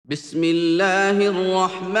بسم الله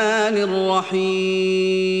الرحمن الرحيم.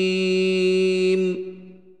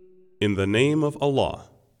 In the name of Allah,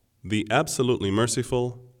 the absolutely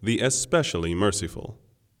merciful, the especially merciful.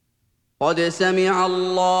 قد سمع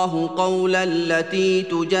الله قول التي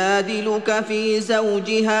تجادلك في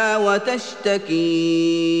زوجها وتشتكي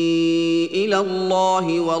إلى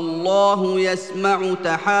الله والله يسمع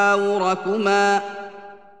تحاوركما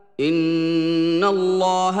إن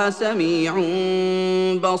الله سميع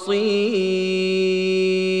بصير.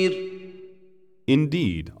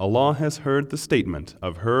 Indeed, Allah has heard the statement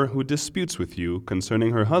of her who disputes with you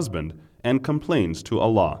concerning her husband and complains to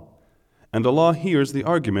Allah. And Allah hears the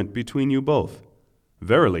argument between you both.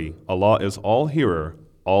 Verily, Allah is all-hearer,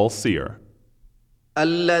 all-seer.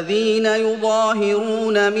 الذين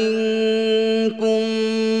يظاهرون منكم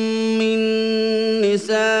من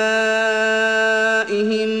نسائهم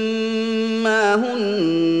ما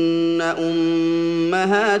هن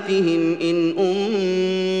أمهاتهم إن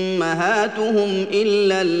أمهاتهم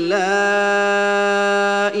إلا اللائي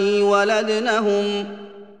ولدنهم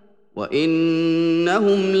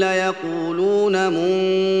وإنهم ليقولون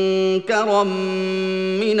منكرا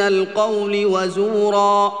من القول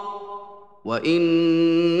وزورا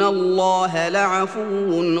وإن الله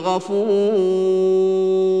لعفو غفور.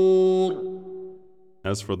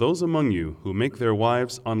 As for those among you who make their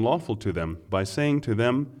wives unlawful to them by saying to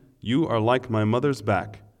them, "You are like my mother's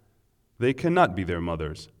back," they cannot be their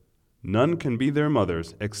mothers. None can be their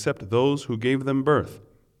mothers except those who gave them birth.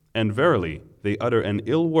 And verily, they utter an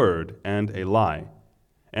ill word and a lie.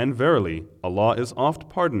 And verily, Allah is oft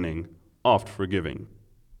pardoning, oft forgiving.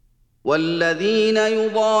 والذين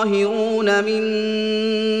يظاهرون من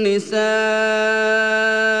نسائهم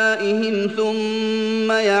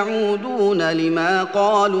ثم يعودون لما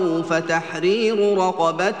قالوا فتحرير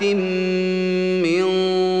رقبة من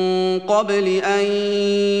قبل أن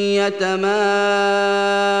يتماسا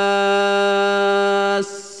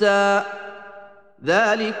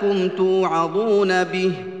ذلكم توعظون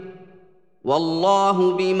به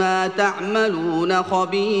والله بما تعملون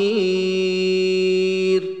خبير.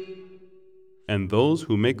 And those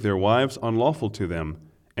who make their wives unlawful to them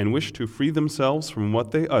and wish to free themselves from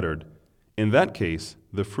what they uttered, in that case,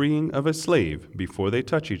 the freeing of a slave before they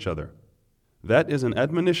touch each other. That is an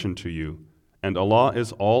admonition to you, and Allah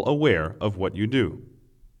is all aware of what you do.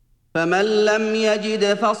 فمن لم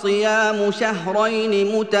يجد فصيام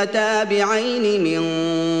شهرين متتابعين من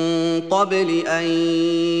قبل أن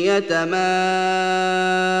يتماسا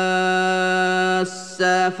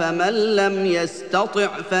فمن لم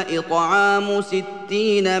يستطع فإطعام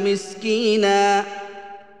 60 مسكينا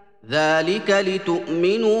ذلك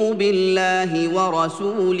لتؤمنوا بالله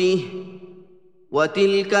ورسوله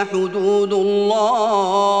وتلك حدود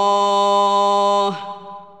الله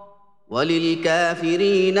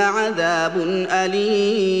وللكافرين عذاب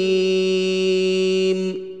أليم.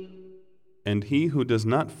 And he who does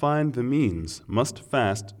not find the means must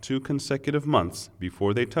fast 2 consecutive months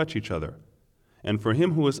before they touch each other. And for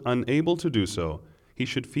him who is unable to do so, he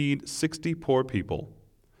should feed 60 poor people.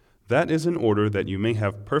 That is in order that you may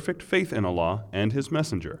have perfect faith in Allah and His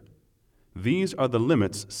Messenger. These are the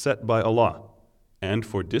limits set by Allah. And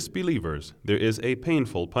for disbelievers, there is a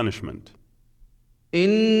painful punishment.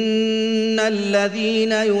 إن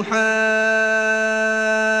الذين يحادون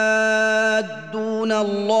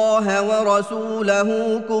الله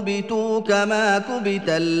ورسوله كبتوا كما كبت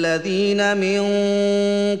الذين من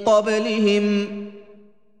قبلهم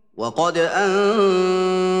وقد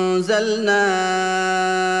أنزلنا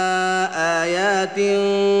آيات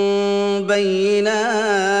بينات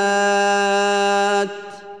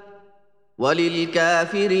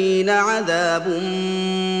وللكافرين عذاب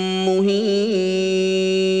مهين.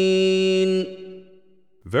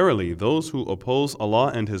 Verily, those who oppose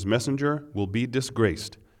Allah and His Messenger will be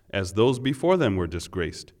disgraced, as those before them were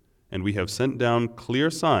disgraced. And we have sent down clear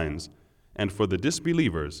signs, and for the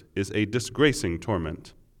disbelievers is a disgracing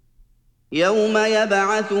torment. يوم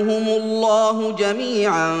يبعثهم الله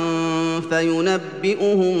جميعا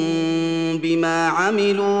فينبئهم بما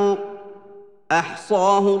عملوا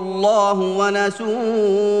أحصاه الله ونسوه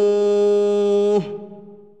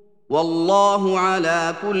والله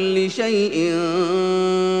على كل شيء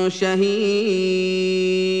شهيد.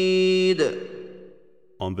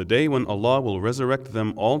 On the day when Allah will resurrect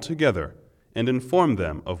them all together and inform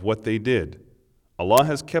them of what they did, Allah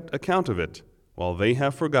has kept account of it while they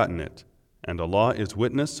have forgotten it, and Allah is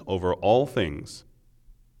witness over all things.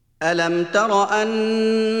 ألم تر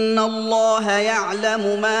أن الله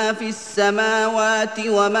يعلم ما في السماوات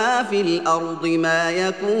وما في الأرض ما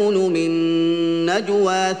يكون من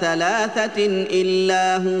نجوى ثلاثة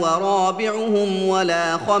إلا هو رابعهم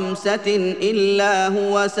ولا خمسة إلا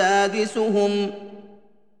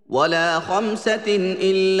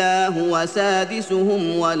هو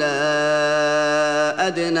سادسهم ولا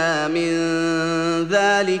أدنى من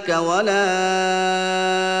ذلك ولا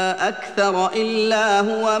أكثر إلا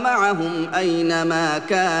هو معهم أينما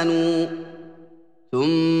كانوا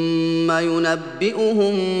ثم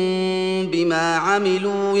ينبئهم بما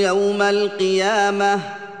عملوا يوم القيامة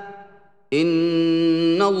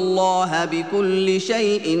إن الله بكل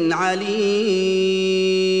شيء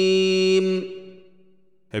عليم.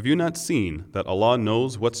 Have you not seen that Allah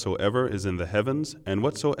knows whatsoever is in the heavens and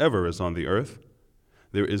whatsoever is on the earth?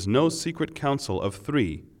 There is no secret counsel of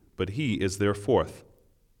 3, but He is their 4th,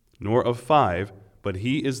 nor of 5, but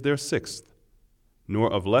He is their 6th, nor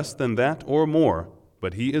of less than that or more,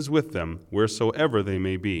 but He is with them wheresoever they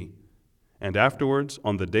may be. And afterwards,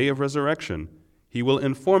 on the day of resurrection, He will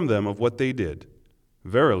inform them of what they did.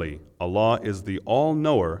 Verily, Allah is the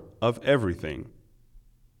all-knower of everything.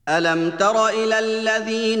 ألم تر إلى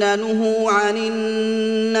الذين نهوا عن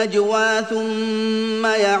النجوى ثم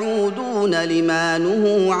يعودون لما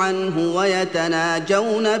نهوا عنه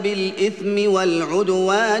ويتناجون بالإثم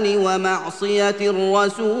والعدوان ومعصية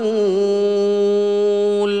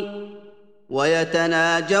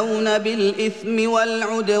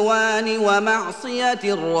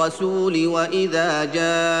الرسول وإذا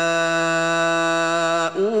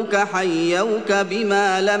جاءوك حيوك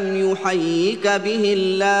بما لم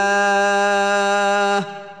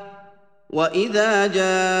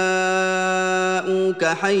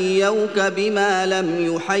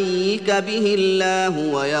يحيك به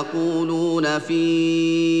الله ويقولون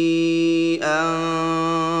في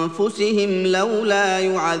أنفسهم لولا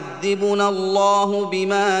يعذبنا الله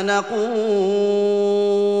بما نقول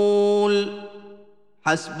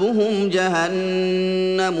حسبهم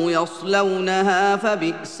جهنم يصلونها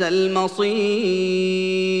فبئس المصير.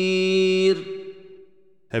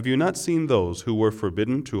 Have you not seen those who were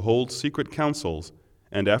forbidden to hold secret councils,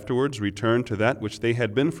 and afterwards returned to that which they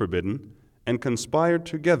had been forbidden, and conspired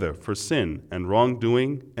together for sin and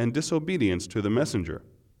wrongdoing and disobedience to the Messenger?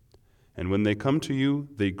 And when they come to you,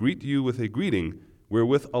 they greet you with a greeting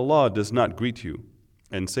wherewith Allah does not greet you,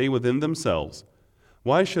 and say within themselves,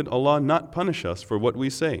 why should Allah not punish us for what we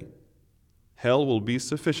say? Hell will be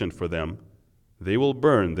sufficient for them. They will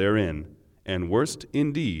burn therein, and worst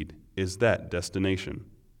indeed is that destination.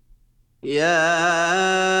 يا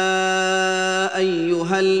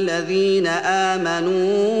أيها الذين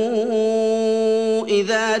آمنوا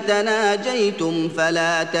إذا تناجيتم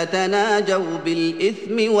فلا تتناجوا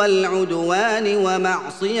بالإثم والعدوان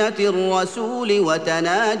ومعصية الرسول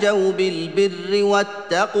وتناجوا بالبر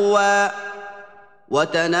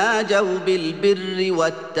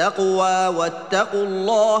والتقوى واتقوا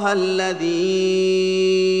الله الذي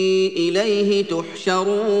إليه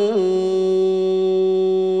تحشرون.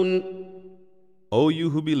 O you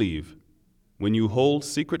who believe, when you hold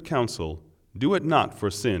secret counsel, do it not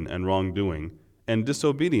for sin and wrongdoing and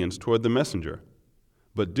disobedience toward the Messenger,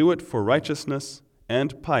 but do it for righteousness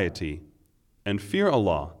and piety, and fear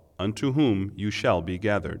Allah, unto whom you shall be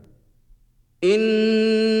gathered.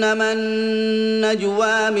 إنما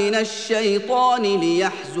النجوى من الشيطان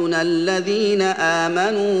ليحزن الذين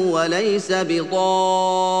آمنوا وليس بضارهم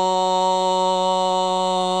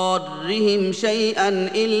شيئا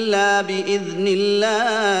إلا بإذن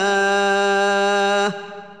الله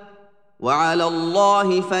وعلى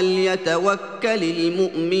الله فليتوكل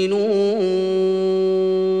المؤمنون.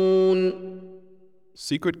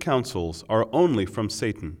 Secret counsels are only from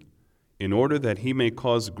Satan, in order that he may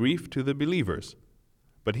cause grief to the believers,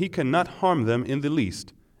 but he cannot harm them in the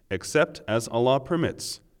least, except as Allah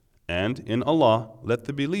permits, and in Allah let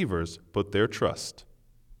the believers put their trust.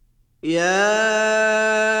 يا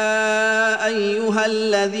أيها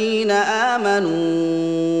الذين آمنوا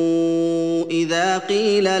إذا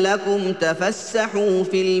قيل لكم تفسحوا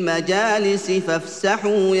في المجالس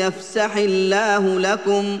فافسحوا يفسح الله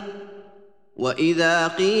لكم وإذا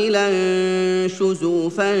قيل انشزوا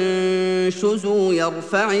فانشزوا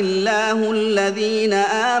يرفع الله الذين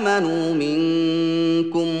آمنوا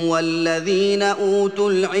منكم والذين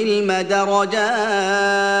أوتوا العلم درجات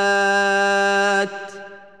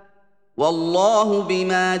والله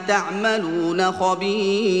بما تعملون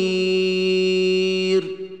خبير.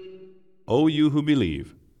 O you who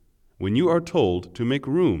believe, when you are told to make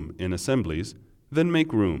room in assemblies, then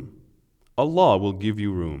make room. Allah will give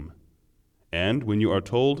you room. And when you are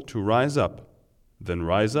told to rise up, then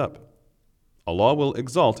rise up. Allah will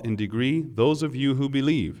exalt in degree those of you who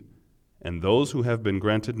believe, and those who have been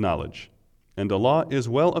granted knowledge. And Allah is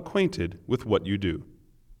well acquainted with what you do.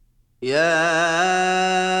 يا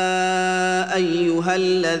ايها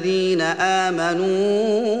الذين امنوا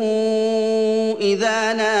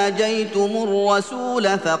اذا ناجيتم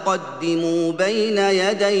الرسول فقدموا بين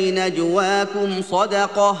يدي نجواكم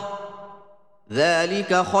صدقه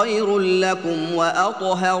ذلك خير لكم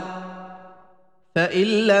واطهر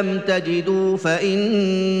فان لم تجدوا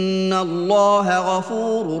فان الله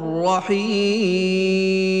غفور رحيم.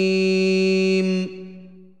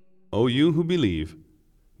 O you who believe,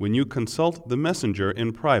 when you consult the messenger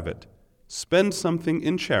in private, spend something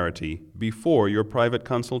in charity before your private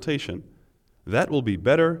consultation. That will be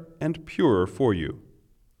better and purer for you.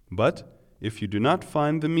 But if you do not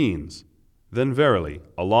find the means, then verily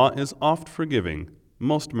Allah is oft forgiving,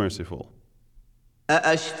 most merciful.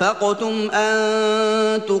 أأشفقتم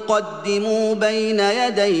أن تقدموا بين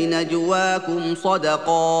يدي نجواكم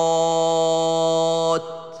صدقات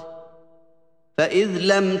فإذ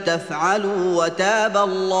لم تفعلوا وتاب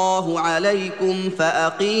الله عليكم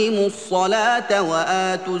فأقيموا الصلاة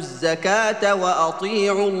وآتوا الزكاة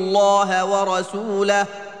وأطيعوا الله ورسوله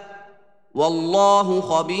والله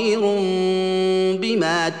خبير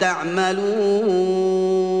بما تعملون.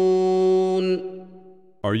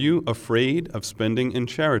 Are you afraid of spending in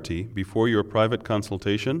charity before your private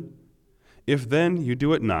consultation? If then you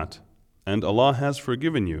do it not, and Allah has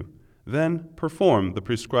forgiven you, then perform the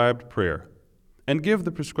prescribed prayer, and give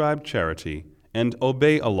the prescribed charity, and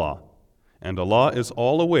obey Allah, and Allah is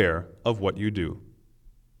all aware of what you do.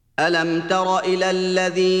 ألم تر إلى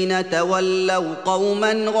الذين تولوا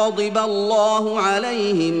قوما غضب الله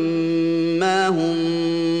عليهم ما هم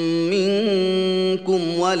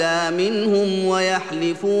منكم ولا منهم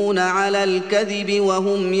ويحلفون على الكذب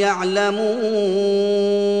وهم يعلمون.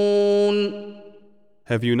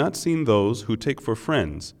 Have you not seen those who take for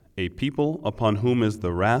friends a people upon whom is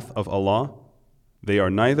the wrath of Allah? They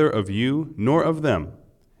are neither of you nor of them,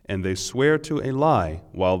 and they swear to a lie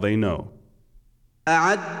while they know.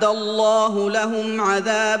 أعد الله لهم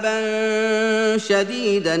عذابا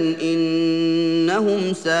شديدا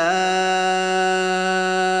إنهم ساء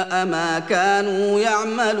ما كانوا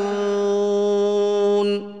يعملون.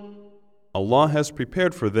 Allah has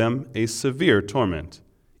prepared for them a severe torment.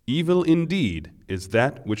 Evil indeed is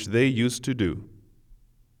that which they used to do.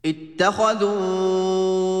 اتخذوا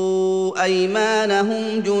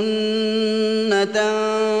أيمانهم جنة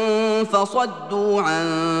فصدوا عن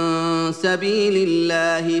سبيل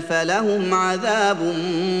الله فلهم عذاب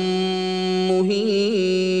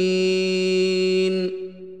مهين.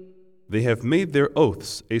 They have made their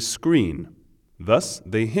oaths a screen. Thus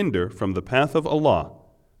they hinder from the path of Allah,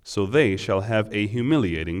 so they shall have a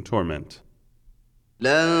humiliating torment.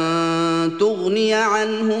 لن تغني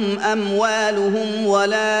عنهم أموالهم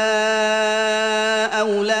ولا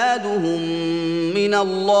أولادهم من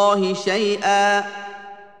الله شيئا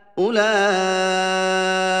أولئك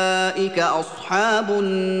أصحاب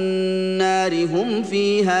النار هم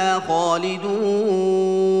فيها خالدون.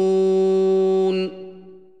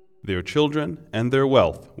 Their children and their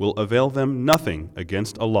wealth will avail them nothing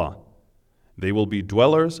against Allah. They will be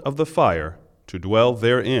dwellers of the fire to dwell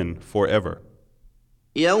therein forever.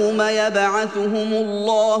 يوم يبعثهم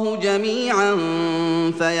الله جميعا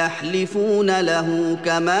فيحلفون له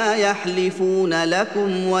كما يحلفون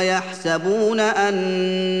لكم ويحسبون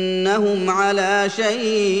أنهم على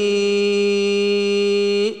شيء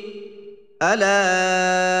ألا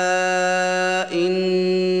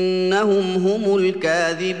إنهم هم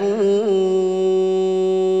الكاذبون.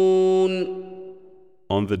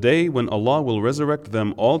 On the day when Allah will resurrect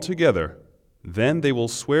them all together, then they will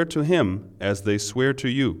swear to Him as they swear to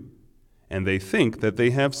you, and they think that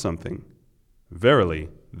they have something. Verily,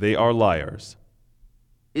 they are liars.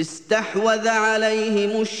 استحوذ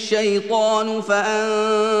عليهم الشيطان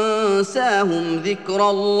فأنساهم ذكر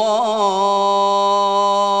الله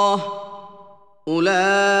أولئك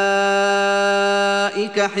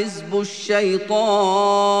حزب الشيطان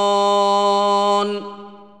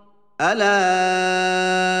ألا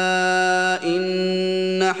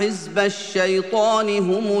إن حزب الشيطان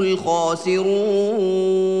هم الخاسرون.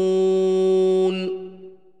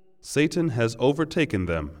 Satan has overtaken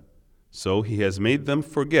them, so he has made them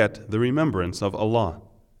forget the remembrance of Allah.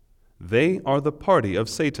 They are the party of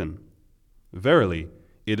Satan. Verily,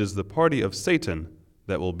 it is the party of Satan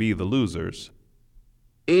that will be the losers.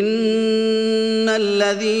 إن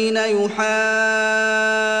الذين يحادون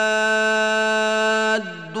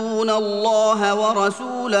الله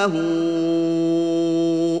ورسوله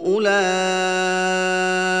أولئك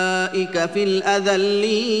أولئك في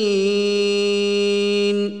الأذلين.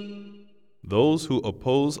 Those who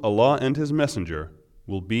oppose Allah and His Messenger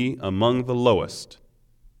will be among the lowest.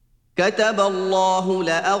 كتب الله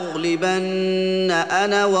لأغلبن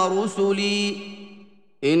أنا ورسلي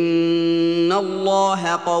إن الله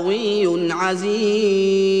قوي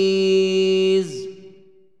عزيز.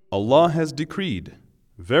 Allah has decreed,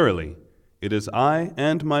 verily, it is I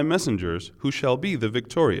and my messengers who shall be the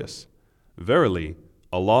victorious. Verily,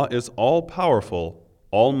 Allah is all-powerful,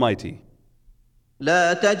 almighty.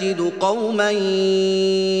 لا تجد قوما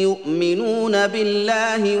يؤمنون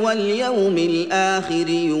بالله واليوم الآخر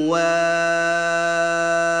يوادون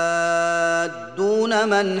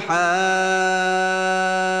من حاد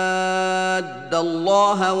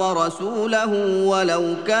الله ورسوله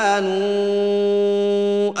ولو كانوا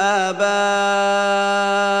آباءهم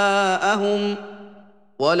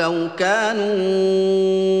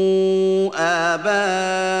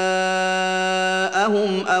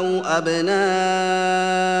أو أبناءهم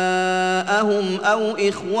أو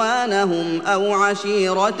إخوانهم أو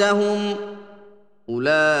عشيرتهم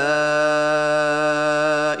أولئك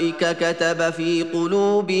كتب في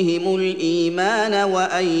قلوبهم الإيمان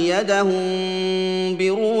وأيدهم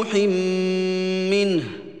بروح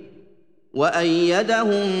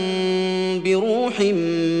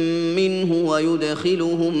منه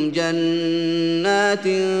ويدخلهم جنات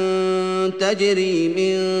تجري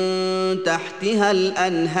من تحتها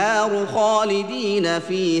الأنهار خالدين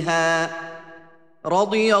فيها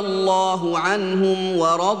رضي الله عنهم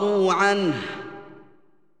ورضوا عنه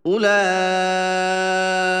أولئك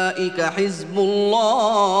حزب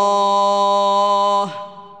الله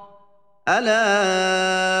ألا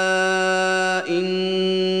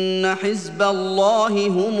إن حزب الله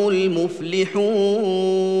هم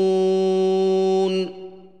المفلحون.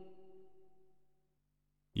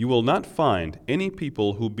 You will not find any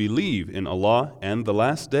people who believe in Allah and the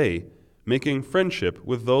Last Day making friendship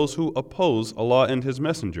with those who oppose Allah and His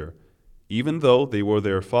Messenger, even though they were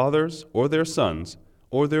their fathers or their sons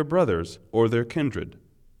or their brothers or their kindred.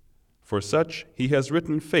 For such He has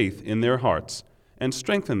written faith in their hearts and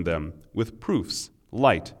strengthened them with proofs,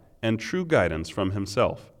 light, and true guidance from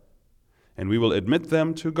Himself. And we will admit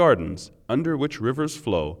them to gardens under which rivers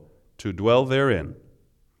flow, to dwell therein.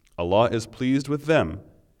 Allah is pleased with them,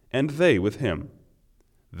 and they with Him.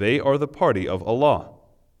 They are the party of Allah.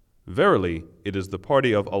 Verily, it is the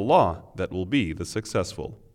party of Allah that will be the successful.